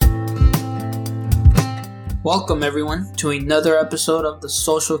Welcome, everyone, to another episode of the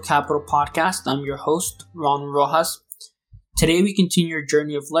Social Capital Podcast. I'm your host, Ron Rojas. Today, we continue our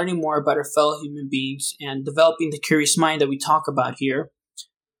journey of learning more about our fellow human beings and developing the curious mind that we talk about here.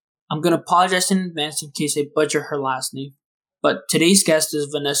 I'm going to apologize in advance in case I butcher her last name, but today's guest is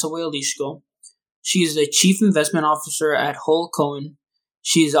Vanessa Wieliczko. She is the Chief Investment Officer at HoyleCohen.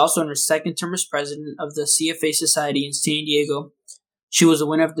 She is also in her second term as president of the CFA Society in San Diego. She was a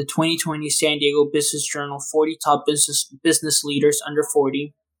winner of the 2020 San Diego Business Journal 40 Top Business Leaders Under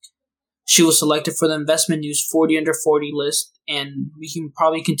 40. She was selected for the Investment News 40 Under 40 list, and we can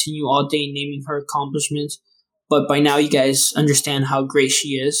probably continue all day naming her accomplishments, but by now you guys understand how great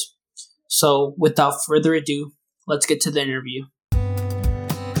she is. So without further ado, let's get to the interview.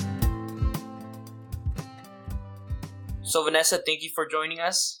 So Vanessa, thank you for joining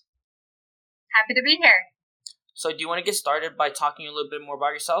us. Happy to be here. So do you want to get started by talking a little bit more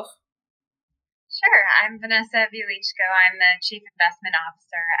about yourself? Sure. I'm Vanessa Wieliczko. I'm the Chief Investment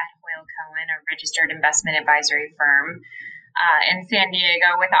Officer at HoyleCohen, a registered investment advisory firm in San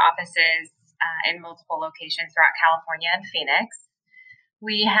Diego with offices in multiple locations throughout California and Phoenix.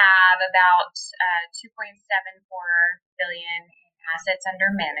 We have about $2.74 billion in assets under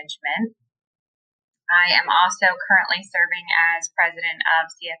management. I am also currently serving as president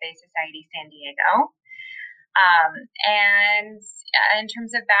of CFA Society San Diego. And in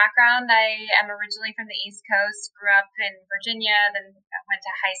terms of background, I am originally from the East Coast, grew up in Virginia, then went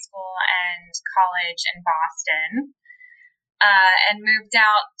to high school and college in Boston, and moved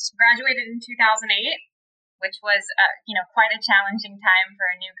out, graduated in 2008, which was, quite a challenging time for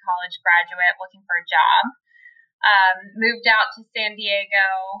a new college graduate looking for a job. Moved out to San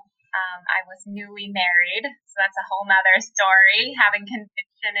Diego. I was newly married, so that's a whole nother story, having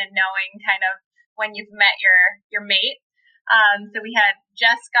conviction and knowing kind of when you've met your mate. So we had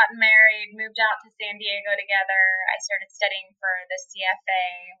just gotten married, moved out to San Diego together. I started studying for the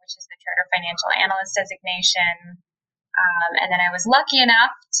CFA, which is the Chartered Financial Analyst designation. And then I was lucky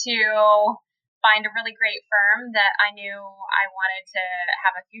enough to find a really great firm that I knew I wanted to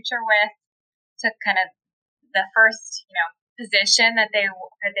have a future with. Took kind of the first, position that they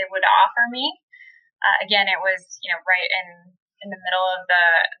would offer me. Again, it was, right in the middle of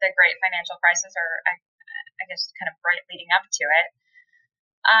the great financial crisis, or I guess kind of right leading up to it.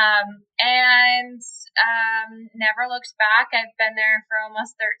 And never looked back. I've been there for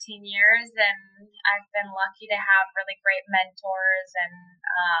almost 13 years, and I've been lucky to have really great mentors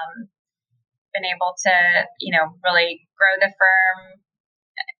and been able to, really grow the firm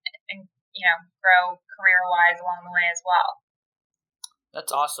and, grow career-wise along the way as well.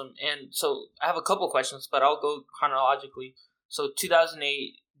 That's awesome. And so I have a couple questions, but I'll go chronologically. So 2008,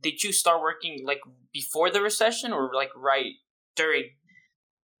 did you start working like before the recession or like right during?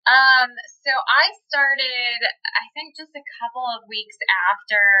 So I started, I think, just a couple of weeks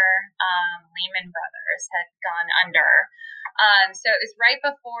after Lehman Brothers had gone under. So it was right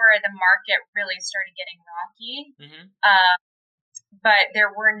before the market really started getting rocky. Mm-hmm. But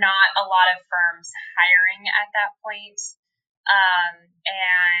there were not a lot of firms hiring at that point.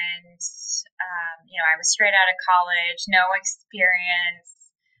 I was straight out of college, no experience.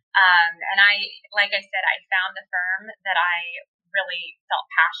 And like I said, I found a firm that I really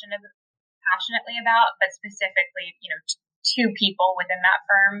felt passionately about, but specifically, two people within that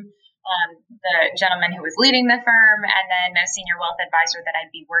firm, the gentleman who was leading the firm, and then a senior wealth advisor that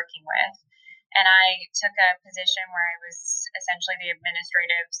I'd be working with. And I took a position where I was essentially the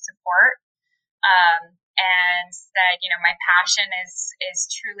administrative support, and said, my passion is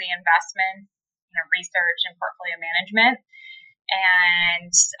truly investment, research and portfolio management. And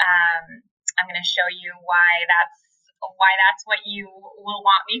I'm going to show you why that's what you will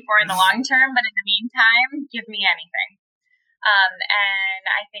want me for in the long term. But in the meantime, give me anything. And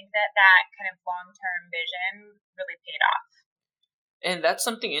I think that kind of long-term vision really paid off. And that's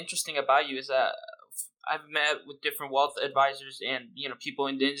something interesting about you is that I've met with different wealth advisors and, people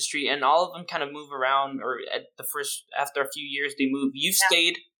in the industry, and all of them kind of move around, or after a few years, they move. You've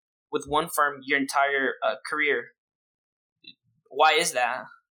stayed with one firm your entire career. Why is that?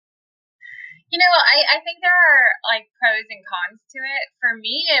 I think there are like pros and cons to it. For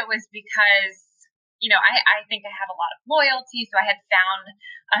me, it was because, I think I have a lot of loyalty. So I had found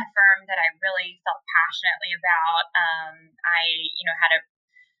a firm that I really felt passionately about. I, had a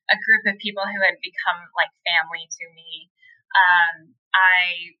group of people who had become like family to me.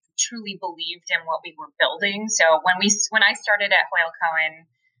 I truly believed in what we were building. So when I started at HoyleCohen,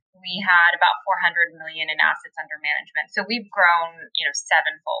 we had about $400 million in assets under management. So we've grown,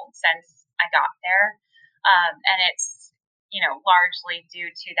 sevenfold since I got there. And it's, largely due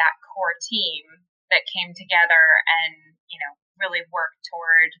to that core team that came together and, really worked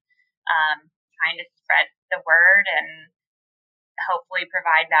toward trying to spread the word and hopefully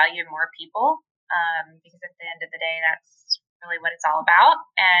provide value to more people, because at the end of the day, that's really what it's all about.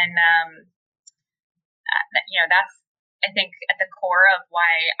 And, that's, I think, at the core of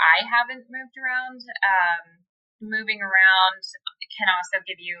why I haven't moved around. Moving around can also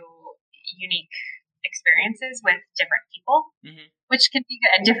give you unique experiences with different people, which can be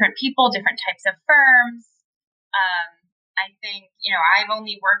good. And different people, different types of firms. I think, I've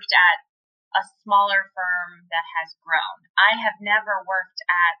only worked at a smaller firm that has grown. I have never worked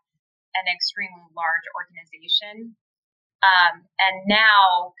at an extremely large organization, and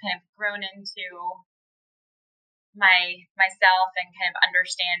now kind of grown into myself and kind of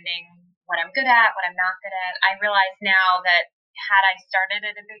understanding what I'm good at, what I'm not good at. I realize now that had I started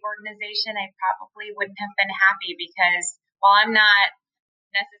at a big organization, I probably wouldn't have been happy, because while I'm not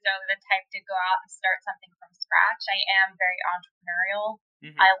necessarily the type to go out and start something from scratch, I am very entrepreneurial.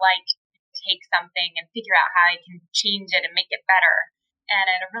 I like to take something and figure out how I can change it and make it better.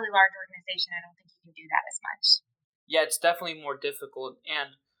 And at a really large organization, I don't think you can do that as much. Yeah, it's definitely more difficult.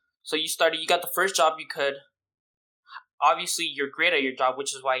 And so you got the first job you could. Obviously, you're great at your job,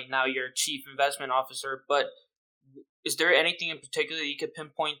 which is why now you're chief investment officer. But is there anything in particular you could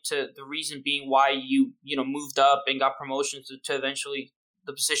pinpoint to the reason being why you moved up and got promotions to eventually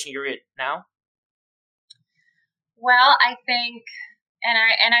the position you're in now? Well, I think, and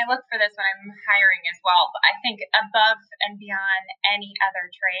I look for this when I'm hiring as well, but I think above and beyond any other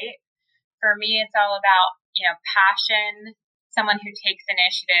trait, for me, it's all about, passion, someone who takes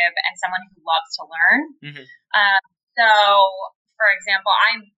initiative, and someone who loves to learn. So, for example,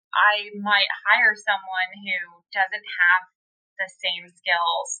 I might hire someone who doesn't have the same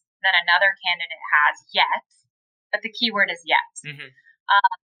skills that another candidate has yet, but the key word is yet.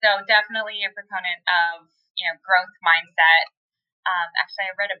 So definitely a proponent of, growth mindset. Actually,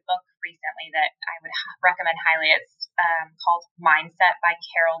 I read a book recently that I would recommend highly. It's called Mindset by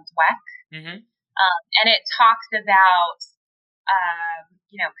Carol Dweck. And it talks about,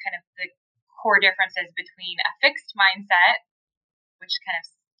 kind of the core differences between a fixed mindset, which kind of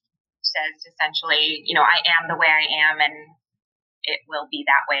says essentially, I am the way I am and it will be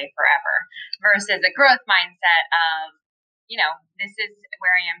that way forever, versus a growth mindset of, this is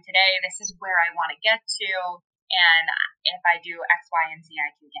where I am today, this is where I want to get to, and if I do X, Y, and Z, I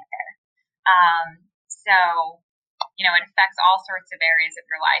can get there. So, it affects all sorts of areas of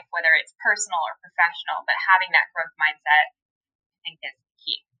your life, whether it's personal or professional, but having that growth mindset, I think, is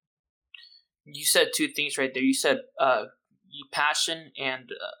key. You said two things right there. You said passion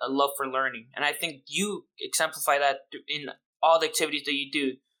and a love for learning. And I think you exemplify that in all the activities that you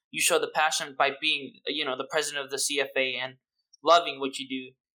do. You show the passion by being, the president of the CFA and loving what you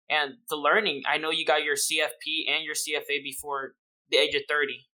do. And the learning, I know you got your CFP and your CFA before the age of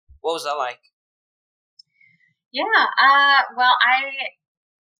 30. What was that like? Yeah, well, I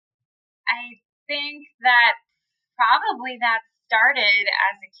think that probably that started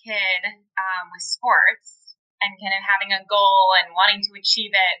as a kid with sports and kind of having a goal and wanting to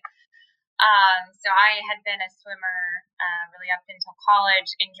achieve it. So I had been a swimmer really up until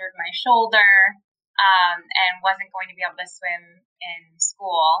college, injured my shoulder, and wasn't going to be able to swim in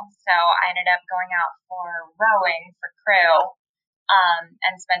school. So I ended up going out for rowing for crew,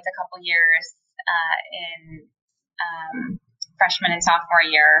 and spent a couple years in freshman and sophomore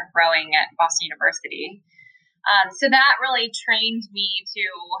year rowing at Boston University. So that really trained me to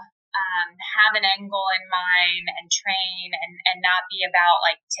have an end goal in mind and train and not be about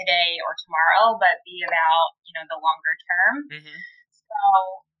like today or tomorrow, but be about, the longer term. So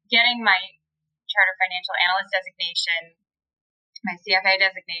getting my Chartered Financial Analyst designation, my CFA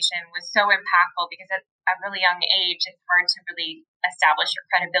designation, was so impactful because at a really young age, it's hard to really establish your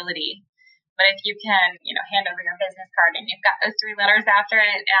credibility. But if you can, hand over your business card and you've got those three letters after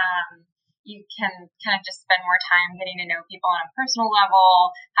it, you can kind of just spend more time getting to know people on a personal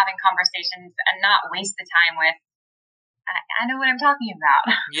level, having conversations, and not waste the time with, I know what I'm talking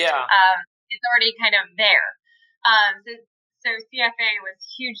about. Yeah. It's already kind of there. So CFA was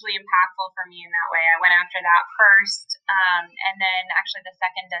hugely impactful for me in that way. I went after that first, and then actually the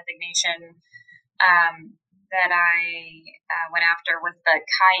second designation that I went after was the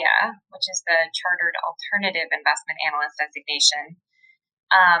CAIA, which is the Chartered Alternative Investment Analyst designation.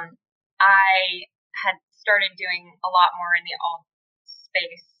 I had started doing a lot more in the alt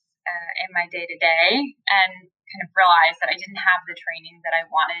space in my day-to-day, and kind of realized that I didn't have the training that I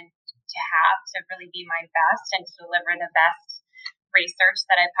wanted to have to really be my best and to deliver the best research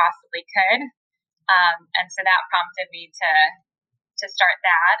that I possibly could. And so that prompted me to to start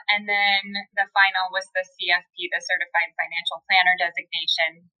that. And then the final was the CFP, the Certified Financial Planner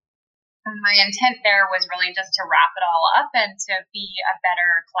designation. And my intent there was really just to wrap it all up and to be a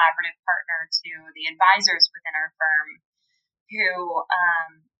better collaborative partner to the advisors within our firm who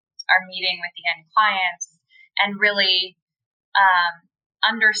are meeting with the end clients and really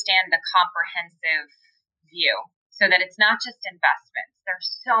understand the comprehensive view so that it's not just investments. There's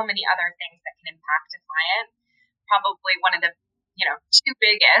so many other things that can impact a client. Probably one of the two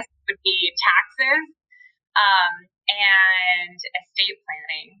biggest would be taxes and estate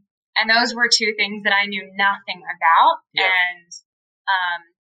planning. And those were two things that I knew nothing about. Yeah. And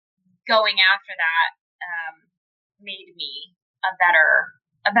going after that made me a better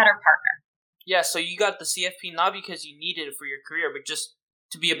partner. Yeah, so you got the CFP not because you needed it for your career, but just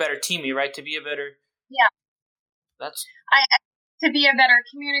to be a better teammate, right? To be a better... Yeah. To be a better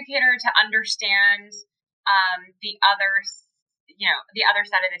communicator, to understand the other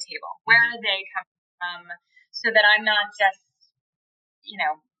side of the table. Where do they come from? So that I'm not just,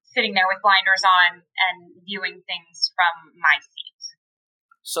 sitting there with blinders on and viewing things from my seat.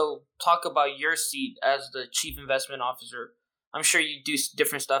 So talk about your seat as the chief investment officer. I'm sure you do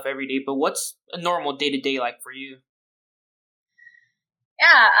different stuff every day, but what's a normal day-to-day like for you?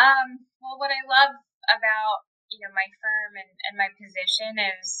 Yeah, well, what I love about, my firm and my position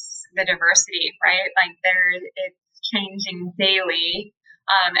is the diversity, right? Like it's changing daily,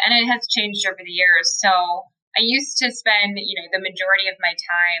 and it has changed over the years. So I used to spend, the majority of my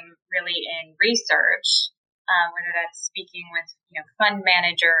time really in research, whether that's speaking with, fund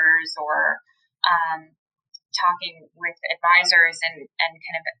managers or talking with advisors and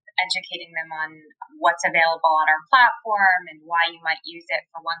kind of educating them on what's available on our platform and why you might use it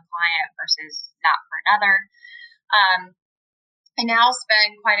for one client versus not for another. I now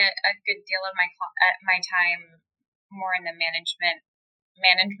spend quite a good deal of my time more in the management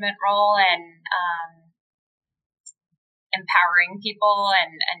role and empowering people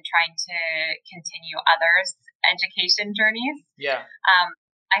and trying to continue others' education journeys. Yeah.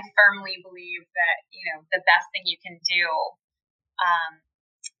 I firmly believe that, the best thing you can do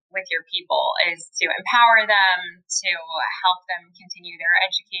with your people is to empower them, to help them continue their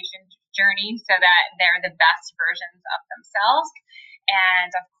education journey so that they're the best versions of themselves.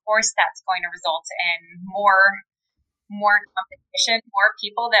 And of course, that's going to result in more competition, more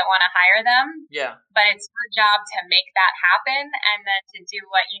people that want to hire them. Yeah. But it's your job to make that happen and then to do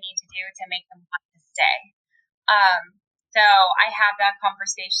what you need to do to make them want to stay. So I have that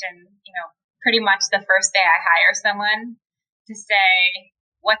conversation, pretty much the first day I hire someone to say,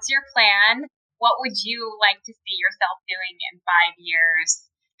 what's your plan? What would you like to see yourself doing in 5 years?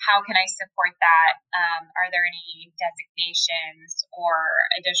 How can I support that? Are there any designations or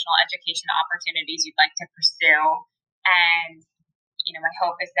additional education opportunities you'd like to pursue? And, my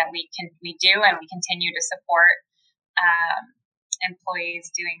hope is that we do and we continue to support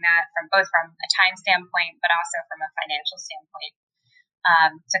employees doing that from a time standpoint, but also from a financial standpoint,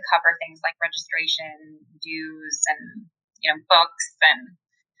 to cover things like registration, dues, and books, and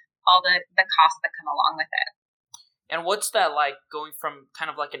all the costs that come along with it. And what's that like, going from kind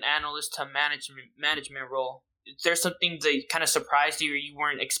of like an analyst to management role? Is there something that kind of surprised you or you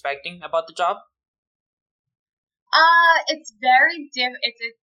weren't expecting about the job? It's very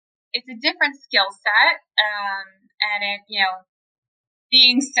it's a different skill set, and it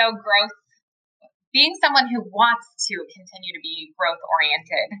being someone who wants to continue to be growth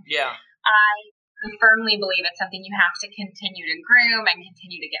oriented. Yeah. I firmly believe it's something you have to continue to groom and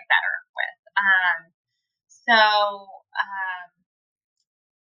continue to get better with.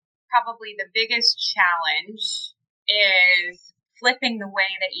 Probably the biggest challenge is flipping the way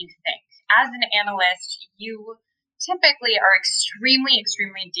that you think. As an analyst, you typically are extremely,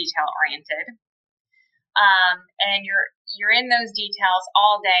 extremely detail oriented. And you're in those details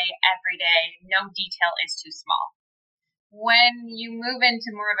all day, every day. No detail is too small. When you move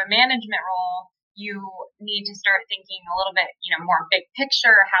into more of a management role, you need to start thinking a little bit, more big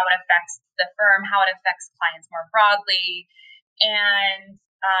picture, how it affects the firm, how it affects clients more broadly. And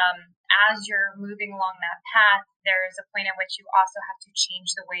as you're moving along that path, there's a point at which you also have to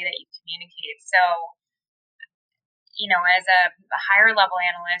change the way that you communicate. So, as a higher level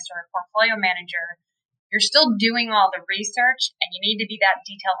analyst or a portfolio manager, you're still doing all the research and you need to be that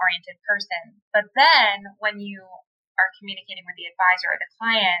detail-oriented person. But then when you are communicating with the advisor or the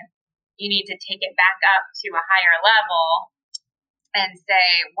client, you need to take it back up to a higher level and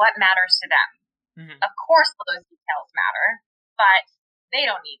say what matters to them. Mm-hmm. Of course, all those details matter, but they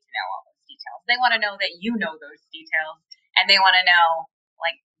don't need to know all those details. They want to know that you know those details, and they want to know,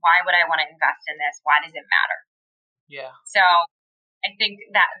 like, why would I want to invest in this? Why does it matter? Yeah. So I think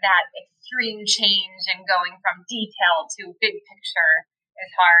that extreme change and going from detail to big picture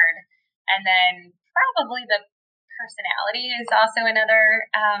is hard. And then probably the personality is also another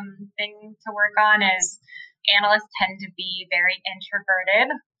thing to work on. Is analysts tend to be very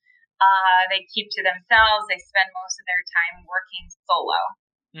introverted. They keep to themselves. They spend most of their time working solo.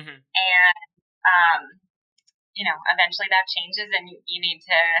 Mm-hmm. And eventually that changes, and you need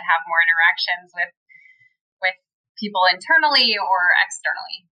to have more interactions with people internally or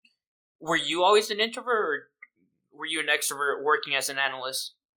externally. Were you always an introvert, or were you an extrovert working as an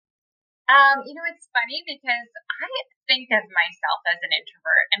analyst? It's funny because I think of myself as an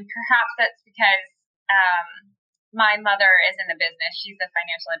introvert, and perhaps that's because my mother is in the business. She's a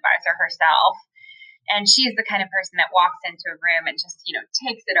financial advisor herself, and she's the kind of person that walks into a room and just,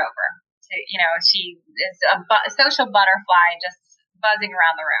 takes it over. She is a social butterfly, just buzzing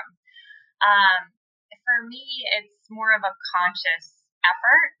around the room. For me, it's more of a conscious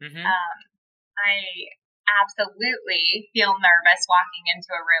effort. Mm-hmm. I absolutely feel nervous walking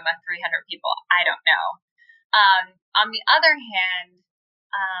into a room of 300 people. I don't know. On the other hand,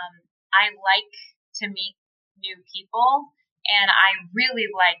 I like to meet new people, and I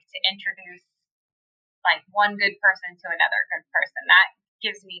really like to introduce one good person to another good person. That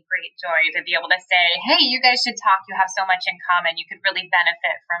gives me great joy to be able to say, hey, you guys should talk. You have so much in common. You could really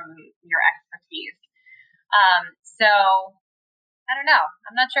benefit from your expertise. So I don't know.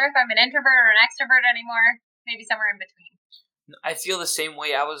 I'm not sure if I'm an introvert or an extrovert anymore. Maybe somewhere in between. I feel the same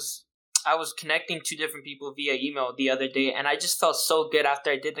way. I was connecting two different people via email the other day, and I just felt so good after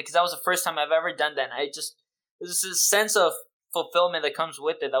I did that, because that was the first time I've ever done that. And there's this sense of fulfillment that comes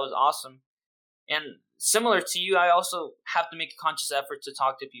with it. That was awesome. And similar to you, I also have to make a conscious effort to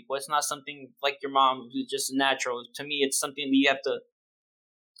talk to people. It's not something like your mom who's just natural. To me, it's something that you have to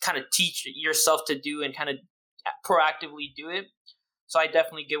kind of teach yourself to do and kind of proactively do it. So I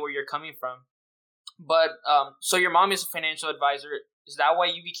definitely get where you're coming from. But so your mom is a financial advisor. Is that why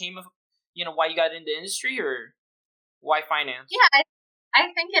you became why you got into industry, or why finance? Yeah, I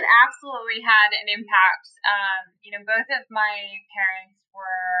think it absolutely had an impact. Both of my parents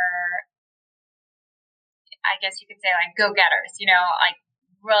were, I guess you could say, go-getters,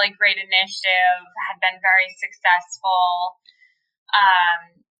 really great initiative, had been very successful.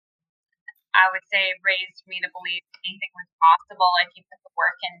 I would say raised me to believe anything was possible if you put the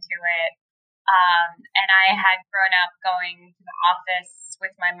work into it. And I had grown up going to the office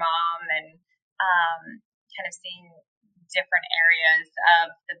with my mom and kind of seeing different areas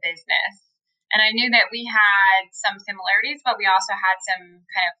of the business. And I knew that we had some similarities, but we also had some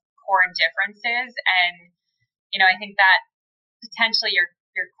kind of core differences. And, I think that potentially your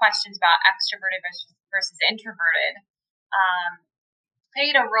questions about extroverted versus introverted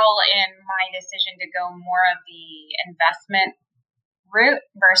played a role in my decision to go more of the investment route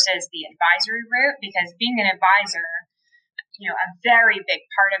versus the advisory route, because being an advisor, a very big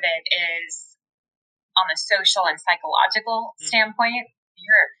part of it is on the social and psychological standpoint.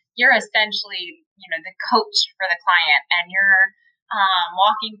 You're essentially, the coach for the client, and you're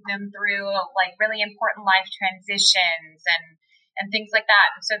walking them through really important life transitions and things like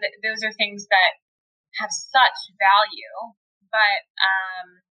that. And so those are things that have such value, but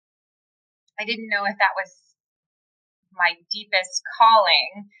I didn't know if that was my deepest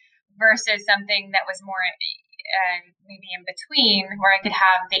calling versus something that was more maybe in between, where I could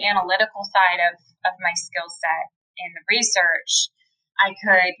have the analytical side of my skill set in the research. I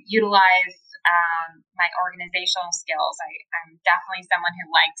could utilize my organizational skills. I'm definitely someone who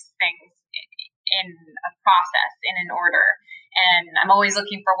likes things in a process, in an order. And I'm always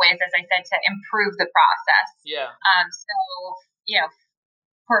looking for ways, as I said, to improve the process. Yeah.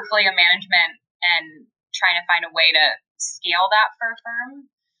 Portfolio management and trying to find a way to scale that for a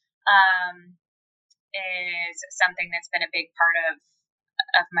firm is something that's been a big part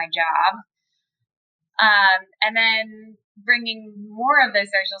of my job. And then bringing more of the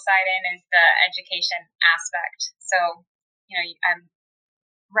social side in is the education aspect. So, I'm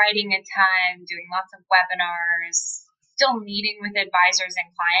writing a ton, doing lots of webinars, still meeting with advisors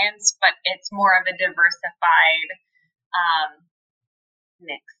and clients, but it's more of a diversified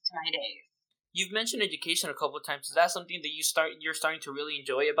mix to my days. You've mentioned education a couple of times. Is that something that you're starting to really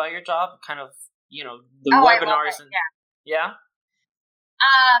enjoy about your job? Kind of, the webinars. I love it, yeah.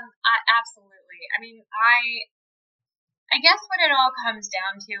 Absolutely. I mean, I guess what it all comes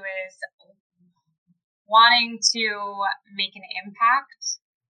down to is wanting to make an impact,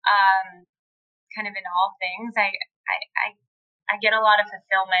 kind of in all things. I get a lot of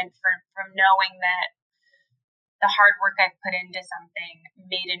fulfillment from knowing that the hard work I've put into something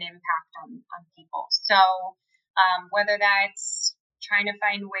made an impact on people. So whether that's trying to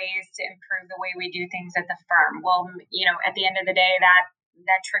find ways to improve the way we do things at the firm. Well, at the end of the day,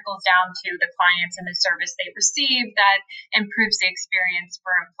 that trickles down to the clients and the service they receive that improves the experience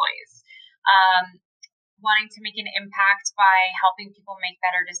for employees. Wanting to make an impact by helping people make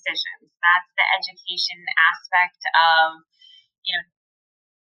better decisions. That's the education aspect of,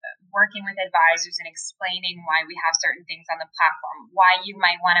 working with advisors and explaining why we have certain things on the platform, why you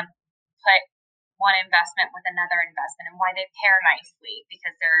might want to put one investment with another investment, and why they pair nicely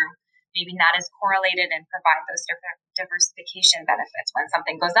because they're maybe not as correlated and provide those different diversification benefits. When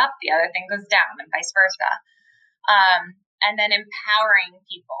something goes up, the other thing goes down, and vice versa. And then empowering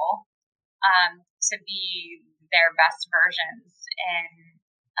people to be their best versions in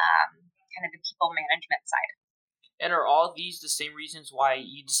kind of the people management side. And are all these the same reasons why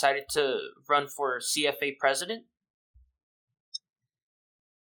you decided to run for CFA president?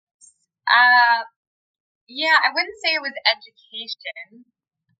 Yeah, I wouldn't say it was education.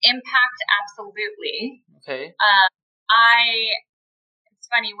 Impact, absolutely. Okay. It's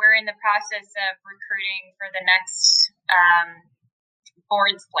funny, we're in the process of recruiting for the next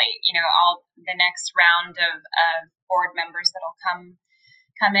board slate, the next round of board members that'll come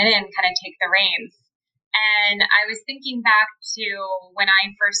in and kind of take the reins. And I was thinking back to when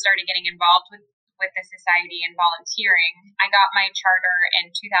I first started getting involved with the society and volunteering. I got my charter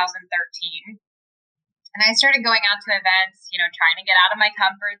in 2013. And I started going out to events, trying to get out of my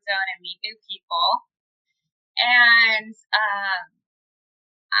comfort zone and meet new people. And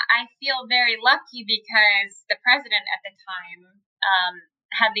I feel very lucky because the president at the time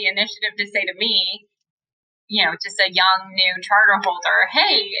had the initiative to say to me, just a young new charter holder,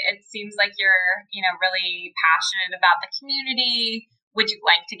 hey, it seems like you're, really passionate about the community. Would you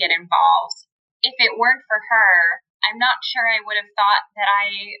like to get involved? If it weren't for her, I'm not sure I would have thought that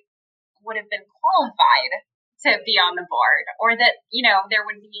I would have been qualified to be on the board, or that, there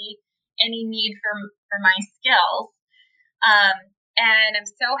would be any need for my skills. And I'm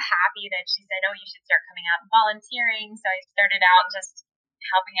so happy that she said, oh, you should start coming out and volunteering. So I started out just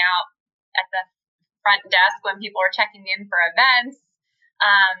helping out at the front desk when people were checking in for events.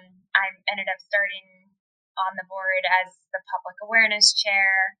 I ended up starting on the board as the public awareness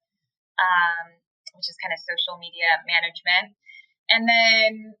chair, which is kind of social media management. And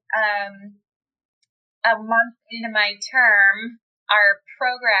then a month into my term, our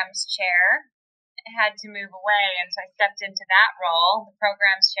programs chair had to move away, and so I stepped into that role. The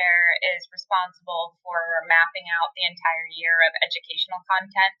programs chair is responsible for mapping out the entire year of educational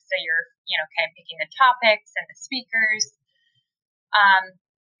content. So you're, kind of picking the topics and the speakers.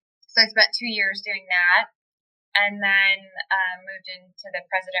 So I spent 2 years doing that, and then moved into the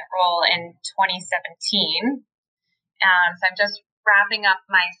president role in 2017. So I'm just wrapping up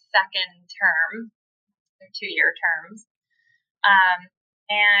my second term, 2-year terms.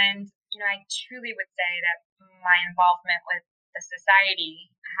 And I truly would say that my involvement with the society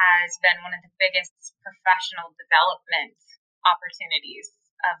has been one of the biggest professional development opportunities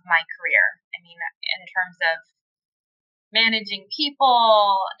of my career. I mean, in terms of managing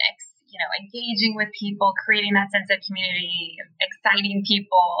people, engaging with people, creating that sense of community, exciting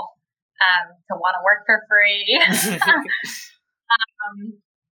people to want to work for free.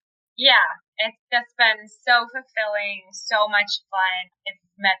 Yeah, it's just been so fulfilling, so much fun. I've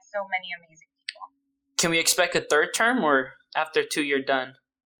met so many amazing people. Can we expect a third term, or after 2 you're done?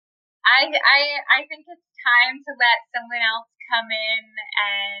 I think it's time to let someone else come in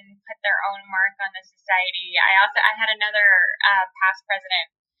and put their own mark on the society. I had another past president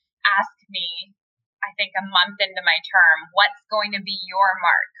ask me, I think a month into my term, what's going to be your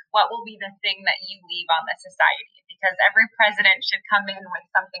mark? What will be the thing that you leave on the society? Because every president should come in with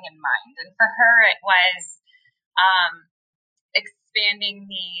something in mind. And for her, it was expanding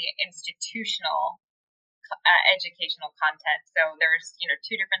the institutional educational content. So there's,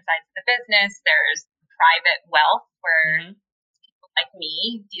 two different sides of the business. There's private wealth, where people like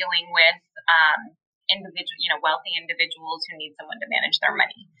me dealing with wealthy individuals who need someone to manage their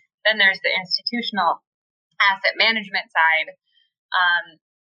money. Then there's the institutional asset management side,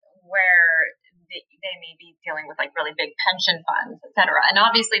 where they may be dealing with like really big pension funds, et cetera. And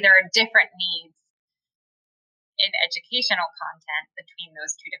obviously there are different needs in educational content between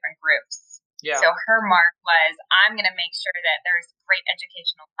those two different groups. Yeah. So her mark was, I'm going to make sure that there's great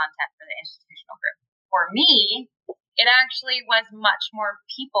educational content for the institutional group. For me, it actually was much more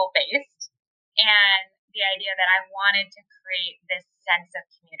people-based, and the idea that I wanted to create this sense of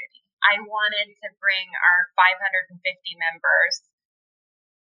community. I wanted to bring our 550 members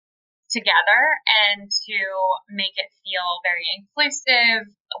together and to make it feel very inclusive,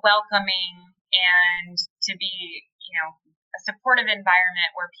 welcoming, and to be, supportive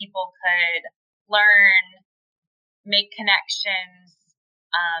environment where people could learn, make connections,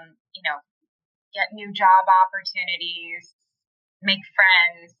 get new job opportunities, make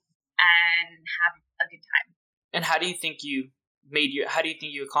friends, and have a good time. And how do you think you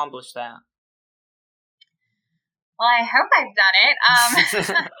accomplished that? Well, I hope I've done it.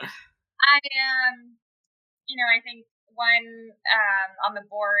 I think on the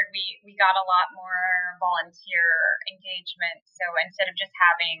board, we got a lot more volunteer engagement. So instead of just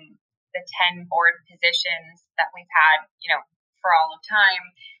having the 10 board positions that we've had, for all of time,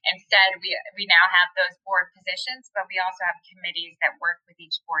 instead we now have those board positions, but we also have committees that work with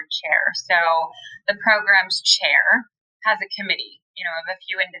each board chair. So the program's chair has a committee, of a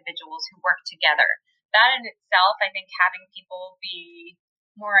few individuals who work together. That in itself, I think having people be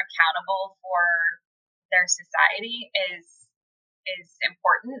more accountable for their society is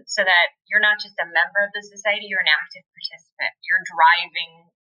important, so that you're not just a member of the society, you're an active participant. You're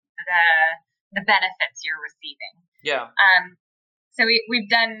driving the benefits you're receiving. Yeah. So we've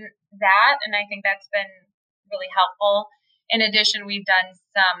done that, and I think that's been really helpful. In addition, we've done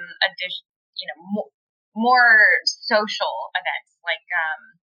some more social events, like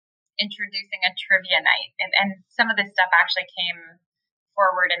introducing a trivia night, and some of this stuff actually came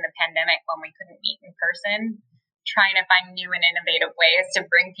forward in the pandemic when we couldn't meet in person. Trying to find new and innovative ways to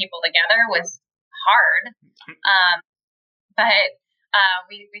bring people together was hard. But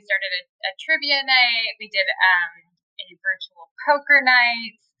we started a trivia night. We did a virtual poker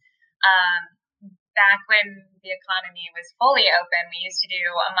night. Back when the economy was fully open, we used to do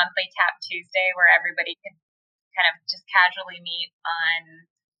a monthly Tap Tuesday where everybody could kind of just casually meet on,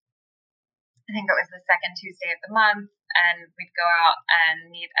 I think it was the second Tuesday of the month, and we'd go out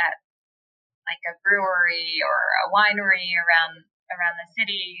and meet at like a brewery or a winery around the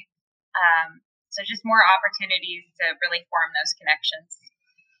city. So just more opportunities to really form those connections.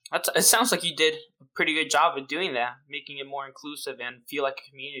 It sounds like you did a pretty good job of doing that, making it more inclusive and feel like a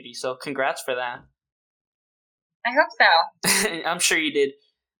community. So congrats for that. I hope so. I'm sure you did.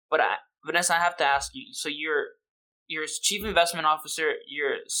 But Vanessa, I have to ask you. So you're chief investment officer,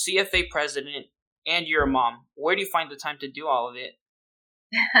 you're CFA president, and you're a mom. Where do you find the time to do all of it?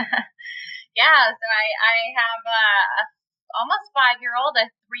 Yeah, so I have almost 5-year-old, a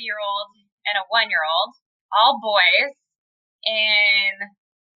 3-year-old, and a 1-year-old, all boys, in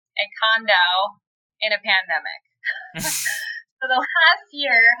a condo in a pandemic. So the last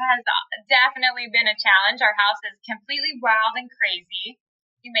year has definitely been a challenge. Our house is completely wild and crazy.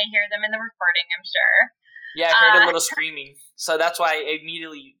 You may hear them in the recording, I'm sure. Yeah, I heard a little screaming. So that's why I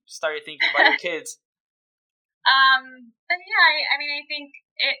immediately started thinking about your kids. But yeah, I think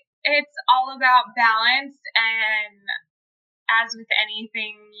it's all about balance, and as with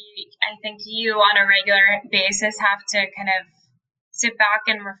anything, I think you on a regular basis have to kind of sit back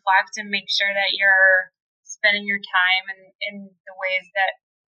and reflect and make sure that you're spending your time in the ways that,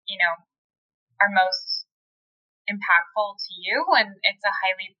 are most impactful to you. And it's a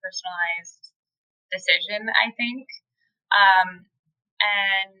highly personalized decision, I think.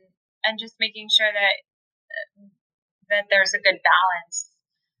 And just making sure that there's a good balance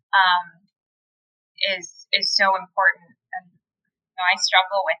is so important. And I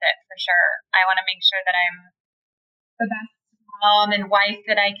struggle with it for sure. I want to make sure that I'm the best mom and wife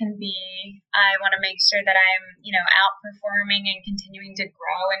that I can be. I want to make sure that I'm, outperforming and continuing to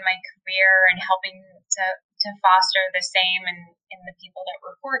grow in my career and helping to foster the same in the people that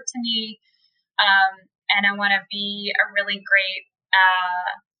report to me. And I want to be a really great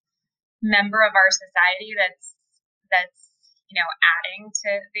member of our society that's adding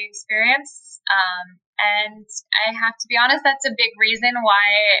to the experience. And I have to be honest, that's a big reason why,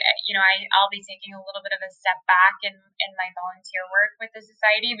 I'll be taking a little bit of a step back in my volunteer work with the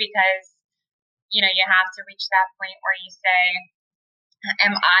society, because, you have to reach that point where you say,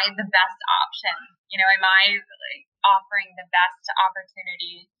 am I the best option? Am I offering the best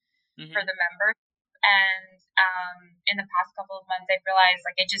opportunity for the members? And in the past couple of months, I've realized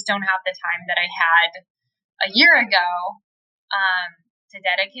I just don't have the time that I had a year ago to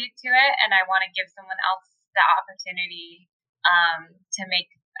dedicate to it, and I want to give someone else the opportunity to make,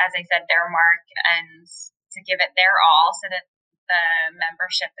 as I said, their mark and to give it their all, so that the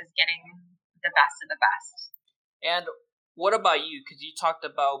membership is getting the best of the best. And what about you? Because you talked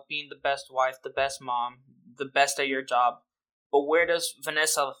about being the best wife, the best mom, the best at your job. But where does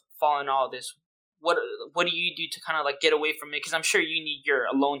Vanessa fall in all this? What do you do to kind of get away from it? Because I'm sure you need your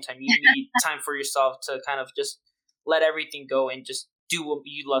alone time. You need time for yourself to kind of just let everything go and just do what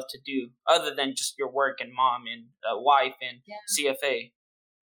you love to do, other than just your work and mom and wife and CFA.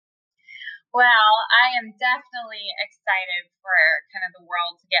 Well, I am definitely excited for kind of the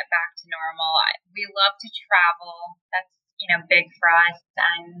world to get back to normal. We love to travel. That's, big for us.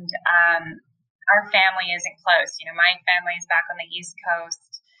 And our family isn't close. My family is back on the East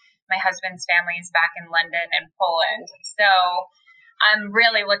Coast. My husband's family is back in London and Poland. So I'm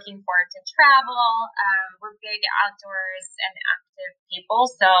really looking forward to travel. We're big outdoors and active people,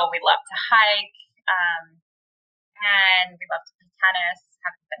 so we love to hike. And we love to play tennis.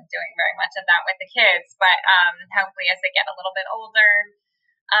 Haven't been doing very much of that with the kids, but hopefully as they get a little bit older.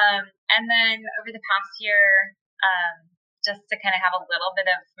 And then over the past year, just to kind of have a little bit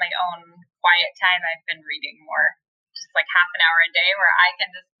of my own quiet time, I've been reading more, just like half an hour a day where I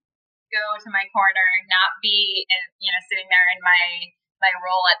can just go to my corner, not be sitting there in my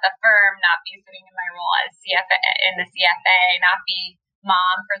role at the firm, not be sitting in my role as CFA in the CFA, not be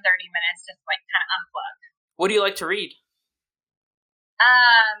mom for 30 minutes, just like kind of unplug. What do you like to read?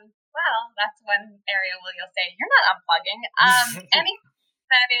 Well, that's one area where you'll say you're not unplugging. Anything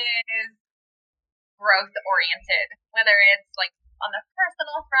that is growth oriented, whether it's like on the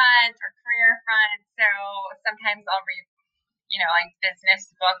personal front or career front. So sometimes I'll read, like business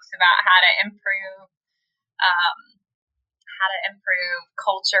books about how to improve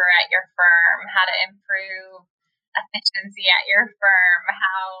culture at your firm, how to improve efficiency at your firm,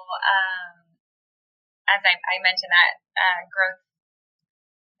 how as I mentioned, that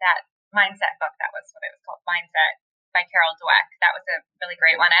mindset book, that was what it was called, Mindset by Carol Dweck. That was a really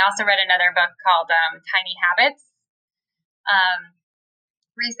great one. I also read another book called Tiny Habits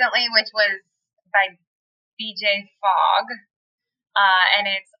recently, which was by BJ Fogg, and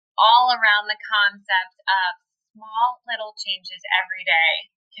it's all around the concept of small little changes every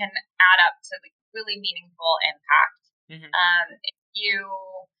day can add up to really meaningful impact. Mm-hmm. If you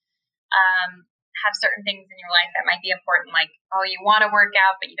have certain things in your life that might be important, like, you want to work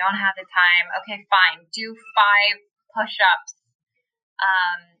out, but you don't have the time. Okay, fine. Do 5 push-ups,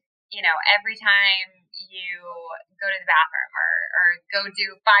 every time you go to the bathroom, or go do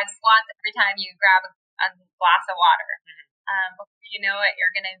 5 squats every time you grab a glass of water. Mm-hmm. Before you know it,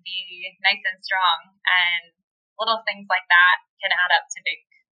 you're going to be nice and strong, and little things like that can add up to big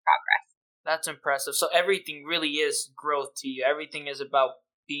progress. That's impressive. So everything really is growth to you. Everything is about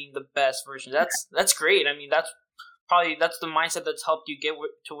being the best version. That's great. I mean, that's the mindset that's helped you get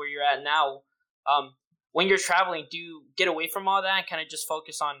to where you're at now. When you're traveling, do you get away from all that and kind of just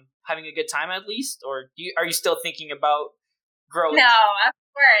focus on having a good time at least, or are you still thinking about growth? No, of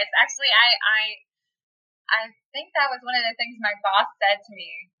course. Actually, I think that was one of the things my boss said to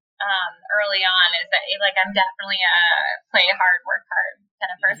me early on, is that I'm definitely a play hard, work hard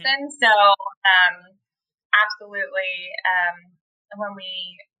kind of person. Mm-hmm. So absolutely. When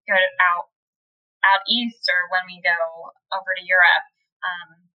we go out east, or when we go over to Europe,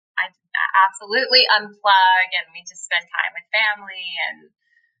 I absolutely unplug, and we just spend time with family. And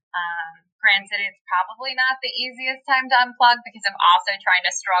granted, it's probably not the easiest time to unplug, because I'm also trying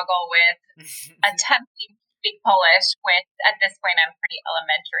to struggle with attempting to speak Polish, which at this point I'm pretty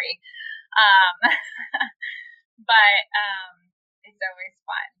elementary. But it's always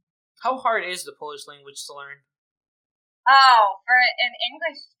fun. How hard is the Polish language to learn? Oh, for an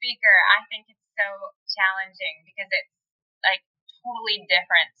English speaker, I think it's so challenging, because it's like totally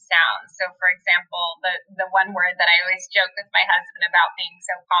different sounds. So, for example, the one word that I always joke with my husband about being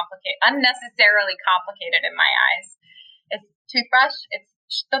so unnecessarily complicated in my eyes, is toothbrush. It's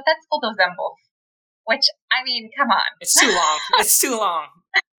sztotecko do zębów, which, I mean, come on. It's too long. It's too long.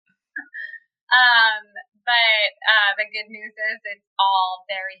 But the good news is it's all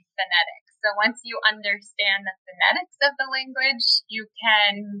very phonetic. So once you understand the phonetics of the language, you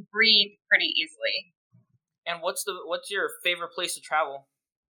can read pretty easily. And what's your favorite place to travel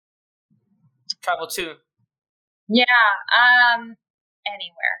to? Yeah,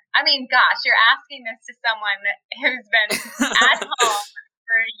 anywhere. I mean, gosh, you're asking this to someone who's been at home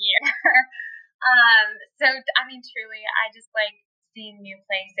for a year. So, I mean, truly, I just like seeing new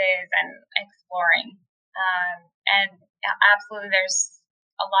places and exploring. And absolutely, there's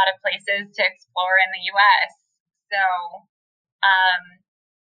a lot of places to explore in the U.S. So,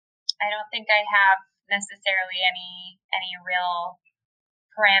 I don't think I have necessarily any real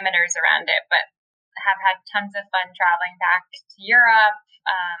parameters around it, but have had tons of fun traveling back to Europe.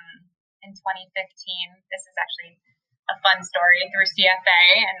 In 2015, this is actually a fun story through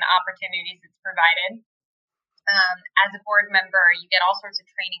CFA and the opportunities it's provided. As a board member, you get all sorts of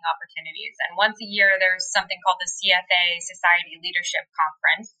training opportunities. And once a year, there's something called the CFA Society Leadership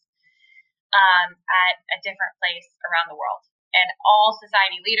Conference at a different place around the world. And all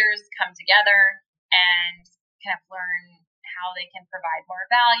society leaders come together and kind of learn how they can provide more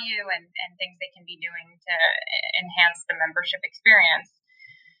value and things they can be doing to enhance the membership experience.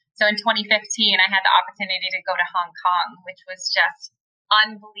 So in 2015, I had the opportunity to go to Hong Kong, which was just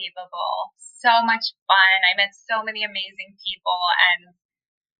unbelievable. So much fun. I met so many amazing people, and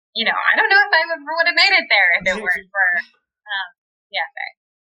I don't know if I ever would have made it there if it weren't for CFA.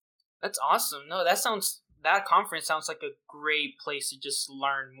 That's awesome. No, that conference sounds like a great place to just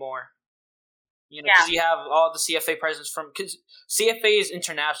learn more. Because you have all the CFA presidents because CFA is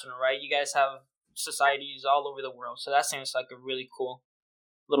international, right? You guys have societies all over the world, so that seems like a really cool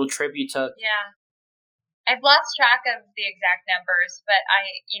little tribute to. Yeah, I've lost track of the exact numbers, but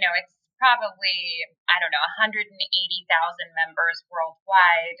it's probably 180,000 members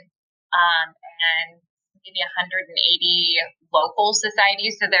worldwide, and maybe 180 local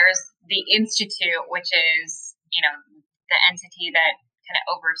societies. So there's the institute, which is the entity that kind of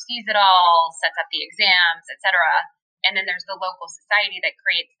oversees it all, sets up the exams, etc. And then there's the local society that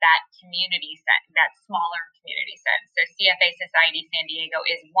creates that community set, that smaller community set. So CFA Society San Diego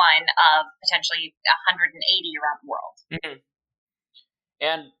is one of potentially 180 around the world. Mm-hmm.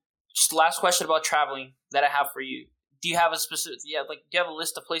 And just the last question about traveling that I have for you. Do you have a specific, do you have a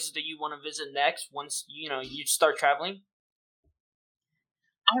list of places that you want to visit next once, you start traveling?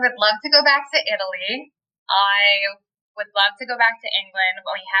 I would love to go back to Italy. I would love to go back to England,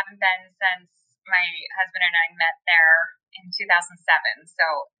 but we haven't been since my husband and I met there in 2007.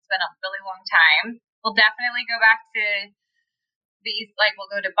 So it's been a really long time. We'll definitely go back to the East,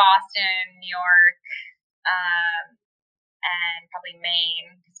 we'll go to Boston, New York, and probably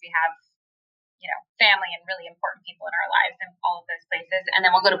Maine, because we have, family and really important people in our lives in all of those places. And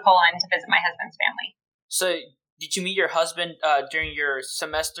then we'll go to Poland to visit my husband's family. So did you meet your husband during your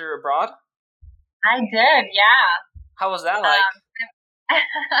semester abroad? I did, yeah. How was that like?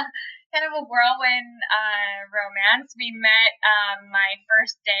 Kind of a whirlwind romance. We met my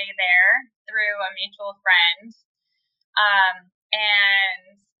first day there through a mutual friend,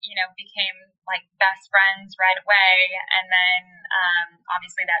 and became best friends right away. And then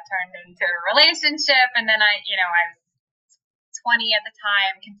obviously that turned into a relationship. And then I was 20 at the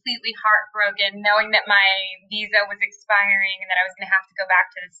time, completely heartbroken, knowing that my visa was expiring and that I was going to have to go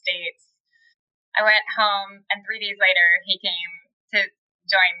back to the States. I went home, and 3 days later, he came to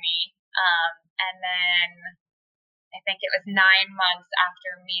join me. And then I think it was 9 months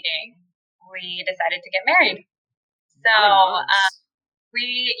after meeting, we decided to get married. So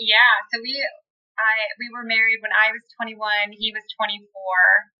we were married when I was 21, he was 24,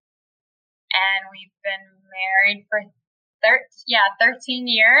 and we've been married for 13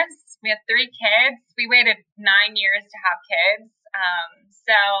 years. We have 3 kids. We waited 9 years to have kids.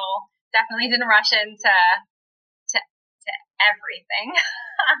 So definitely didn't rush into everything.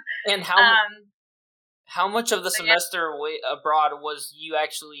 And how much of the semester abroad was you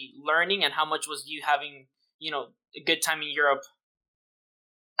actually learning, and how much was you having, a good time in Europe?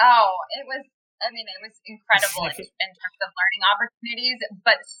 Oh, it was incredible in terms of learning opportunities,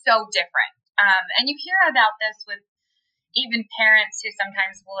 but so different. And you hear about this with even parents who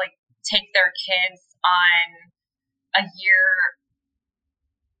sometimes will take their kids on a year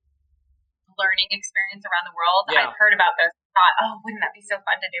learning experience around the world. Yeah. I've heard about those. Thought, oh, wouldn't that be so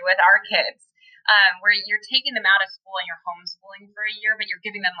fun to do with our kids? Where you're taking them out of school and you're homeschooling for a year, but you're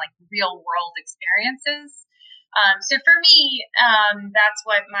giving them real world experiences. So for me, that's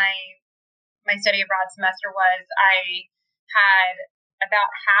what my study abroad semester was. I had about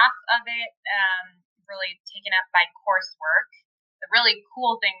half of it really taken up by coursework. The really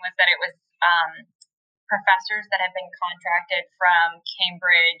cool thing was that it was professors that had been contracted from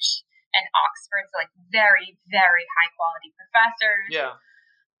Cambridge and Oxford, so very, very high quality professors. Yeah.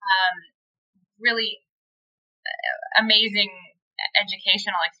 Really amazing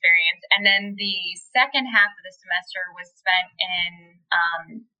educational experience. And then the second half of the semester was spent in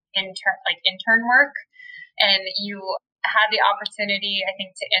intern work, and you had the opportunity, I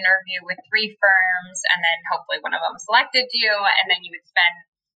think, to interview with 3 firms, and then hopefully one of them selected you, and then you would spend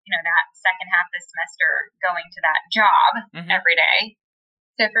that second half of the semester going to that job every day.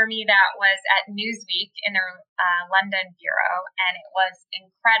 So for me, that was at Newsweek in their London bureau, and it was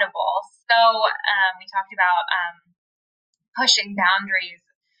incredible. So we talked about pushing boundaries.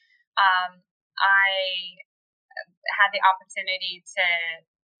 I had the opportunity to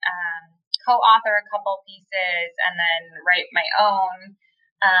co-author a couple pieces and then write my own.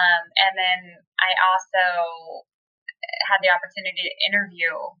 And then I also had the opportunity to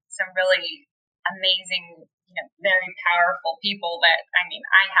interview some really amazing, very powerful people that,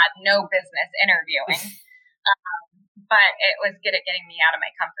 I had no business interviewing. But it was good at getting me out of my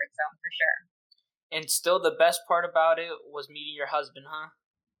comfort zone for sure. And still the best part about it was meeting your husband, huh?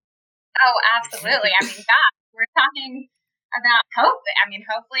 Oh, absolutely. I mean, gosh, we're talking about hope. I mean,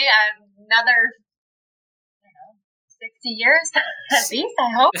 hopefully another, 60 years at least, I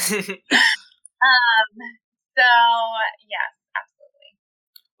hope. So, yes, absolutely.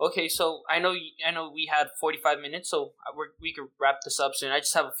 Okay, so I know we had 45 minutes, so we could wrap this up soon. I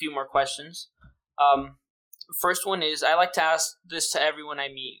just have a few more questions. First one is, I like to ask this to everyone I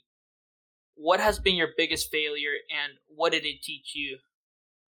meet. What has been your biggest failure, and what did it teach you?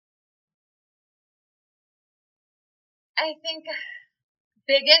 I think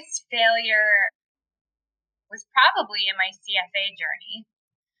biggest failure was probably in my CFA journey.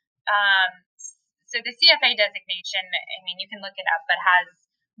 So the CFA designation, I mean, you can look it up, but has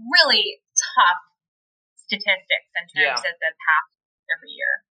really tough statistics in terms of the pass every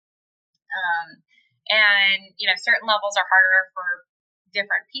year. And, certain levels are harder for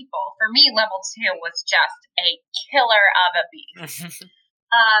different people. For me, level 2 was just a killer of a beast.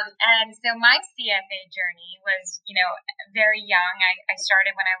 And so my CFA journey was, very young. I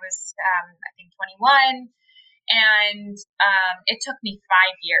started when I was, I think, 21. And it took me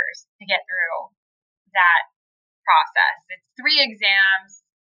 5 years to get through that process. It's 3 exams.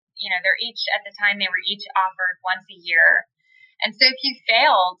 They're each, at the time, they were each offered once a year. And so if you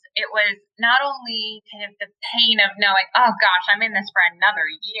failed, it was not only kind of the pain of knowing, oh gosh, I'm in this for another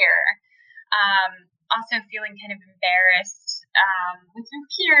year, also feeling kind of embarrassed with your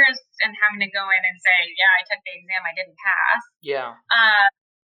peers and having to go in and say, yeah, I took the exam, I didn't pass. Yeah.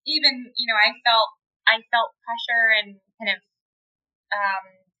 Even, I felt pressure and kind of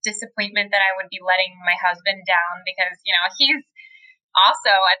disappointment that I would be letting my husband down because, he's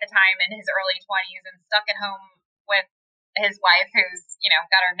also at the time in his early 20s and stuck at home with his wife who's,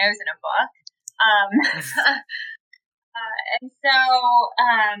 got her nose in a book. And so,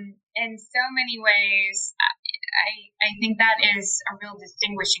 in so many ways, I think that is a real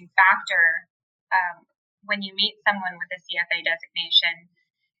distinguishing factor when you meet someone with a CFA designation.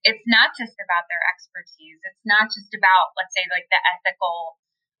 It's not just about their expertise. It's not just about, let's say, like the ethical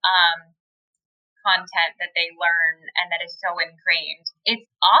content that they learn and that is so ingrained. It's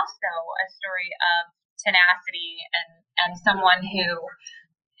also a story of tenacity and someone who,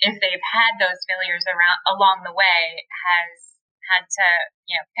 if they've had those failures along the way, has had to,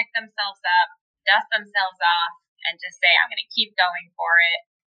 pick themselves up, dust themselves off, and just say, I'm going to keep going for it.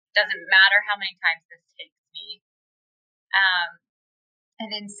 Doesn't matter how many times this takes me. And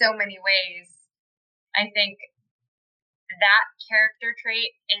in so many ways, I think that character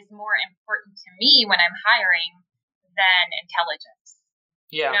trait is more important to me when I'm hiring than intelligence.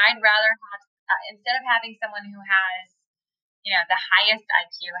 Yeah. I'd rather have, instead of having someone who has, the highest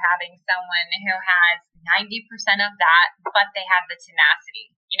IQ, having someone who has 90% of that, but they have the tenacity.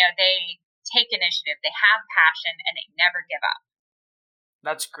 They take initiative, they have passion, and they never give up.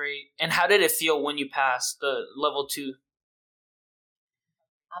 That's great. And how did it feel when you passed the level 2?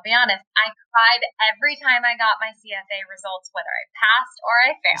 I'll be honest, I cried every time I got my CFA results, whether I passed or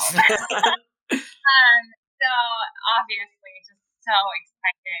I failed. So obviously just so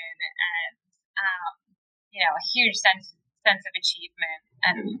excited and, a huge sense of achievement,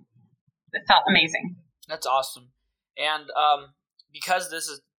 and it felt amazing. That's awesome. And because this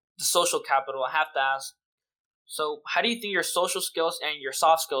is the social capital, I have to ask, so how do you think your social skills and your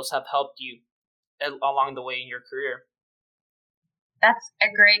soft skills have helped you along the way in your career? That's a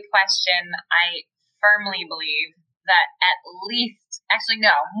great question. I firmly believe that at least,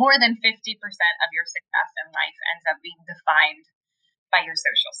 more than 50% of your success in life ends up being defined by your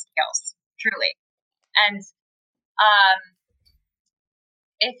social skills, truly. And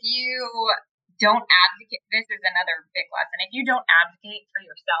if you don't advocate, this is another big lesson. If you don't advocate for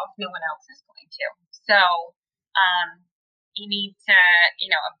yourself, no one else is going to. So you need to,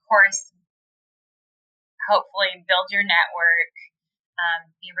 of course, hopefully build your network,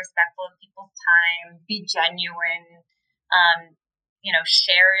 be respectful of people's time, be genuine,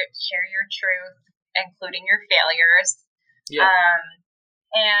 share your truth, including your failures. Yeah.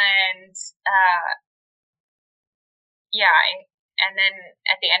 And then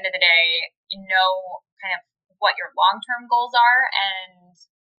at the end of the day, know kind of what your long-term goals are and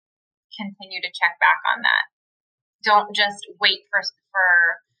continue to check back on that. Don't just wait for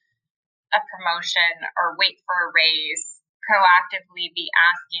a promotion or wait for a raise. Proactively be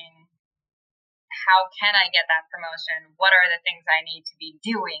asking, how can I get that promotion? What are the things I need to be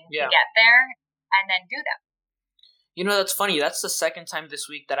doing to get there? And then do them. That's funny. That's the second time this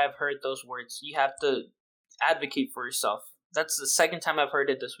week that I've heard those words. You have to advocate for yourself. That's the second time I've heard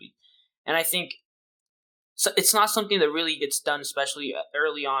it this week. And I think it's not something that really gets done, especially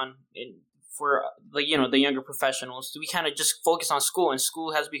early on for the younger professionals. We kind of just focus on school, and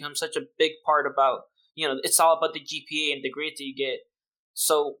school has become such a big part about, it's all about the GPA and the grades that you get.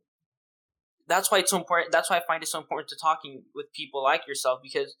 So that's why it's so important. That's why I find it so important to talking with people like yourself,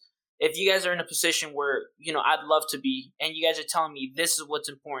 because if you guys are in a position where, I'd love to be, and you guys are telling me this is what's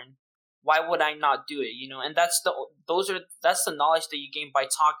important, why would I not do it? And that's the knowledge that you gain by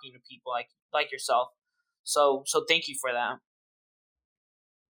talking to people like yourself. So thank you for that.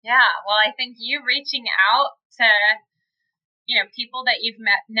 Yeah, well, I think you reaching out to, people that you've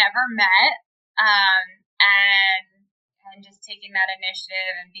never met, and just taking that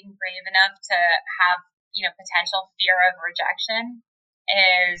initiative and being brave enough to have, potential fear of rejection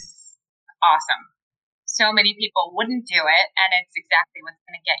is awesome. So many people wouldn't do it, and it's exactly what's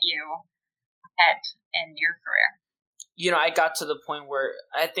going to get you ahead in your career. I got to the point where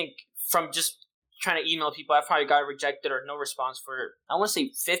I think from just trying to email people, I probably got rejected or no response for, I want to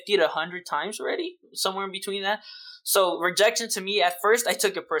say 50 to 100 times already, somewhere in between that. So rejection to me, at first, I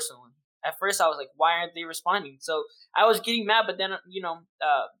took it personally. At first, I was like, why aren't they responding? So I was getting mad, but then,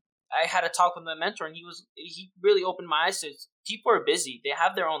 I had a talk with my mentor, and he really opened my eyes to it. People are busy. They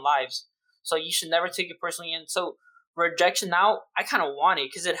have their own lives. So you should never take it personally. And so rejection now, I kind of want it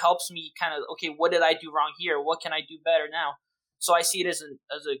because it helps me kind of, okay, what did I do wrong here? What can I do better now? So I see it as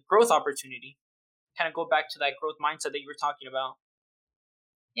a growth opportunity. Kind of go back to that growth mindset that you were talking about.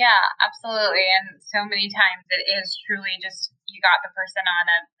 Yeah, absolutely. And so many times it is truly just you got the person on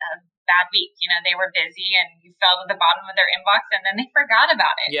a bad week. They were busy and you fell to the bottom of their inbox and then they forgot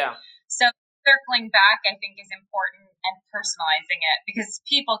about it. Yeah. So circling back, I think, is important, and personalizing it, because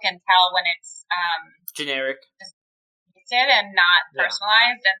people can tell when it's generic and not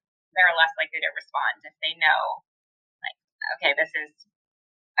personalized, and they're less likely to respond if they know, like, okay, this is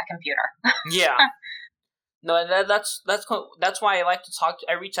a computer. Yeah. No, that's why I like to talk.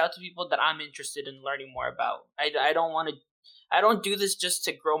 I reach out to people that I'm interested in learning more about. I don't do this just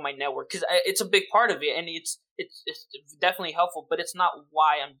to grow my network, because it's a big part of it, and it's definitely helpful. But it's not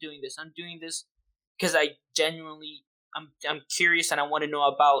why I'm doing this. I'm doing this because I genuinely I'm curious, and I want to know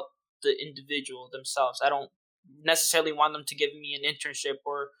about the individual themselves. I don't necessarily want them to give me an internship,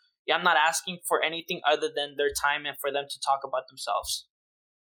 or I'm not asking for anything other than their time and for them to talk about themselves.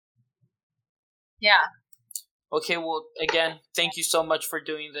 Yeah. Okay, well, again, thank you so much for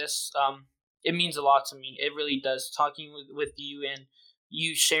doing this. It means a lot to me. It really does. Talking with you and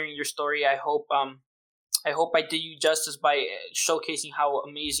you sharing your story. I hope I did you justice by showcasing how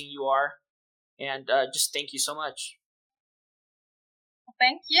amazing you are. And just thank you so much. Well,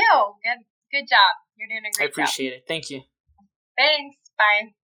 thank you. Good job. You're doing a great job. I appreciate it. Thank you. Thanks.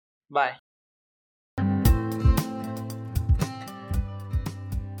 Bye. Bye.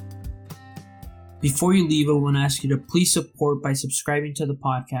 Before you leave, I want to ask you to please support by subscribing to the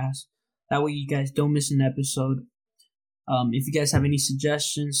podcast. That way you guys don't miss an episode. If you guys have any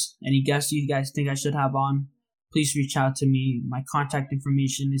suggestions, any guests you guys think I should have on, please reach out to me. My contact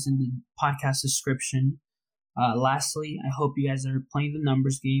information is in the podcast description. Lastly, I hope you guys are playing the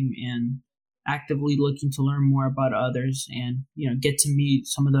numbers game and actively looking to learn more about others and, get to meet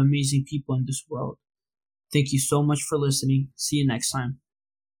some of the amazing people in this world. Thank you so much for listening. See you next time.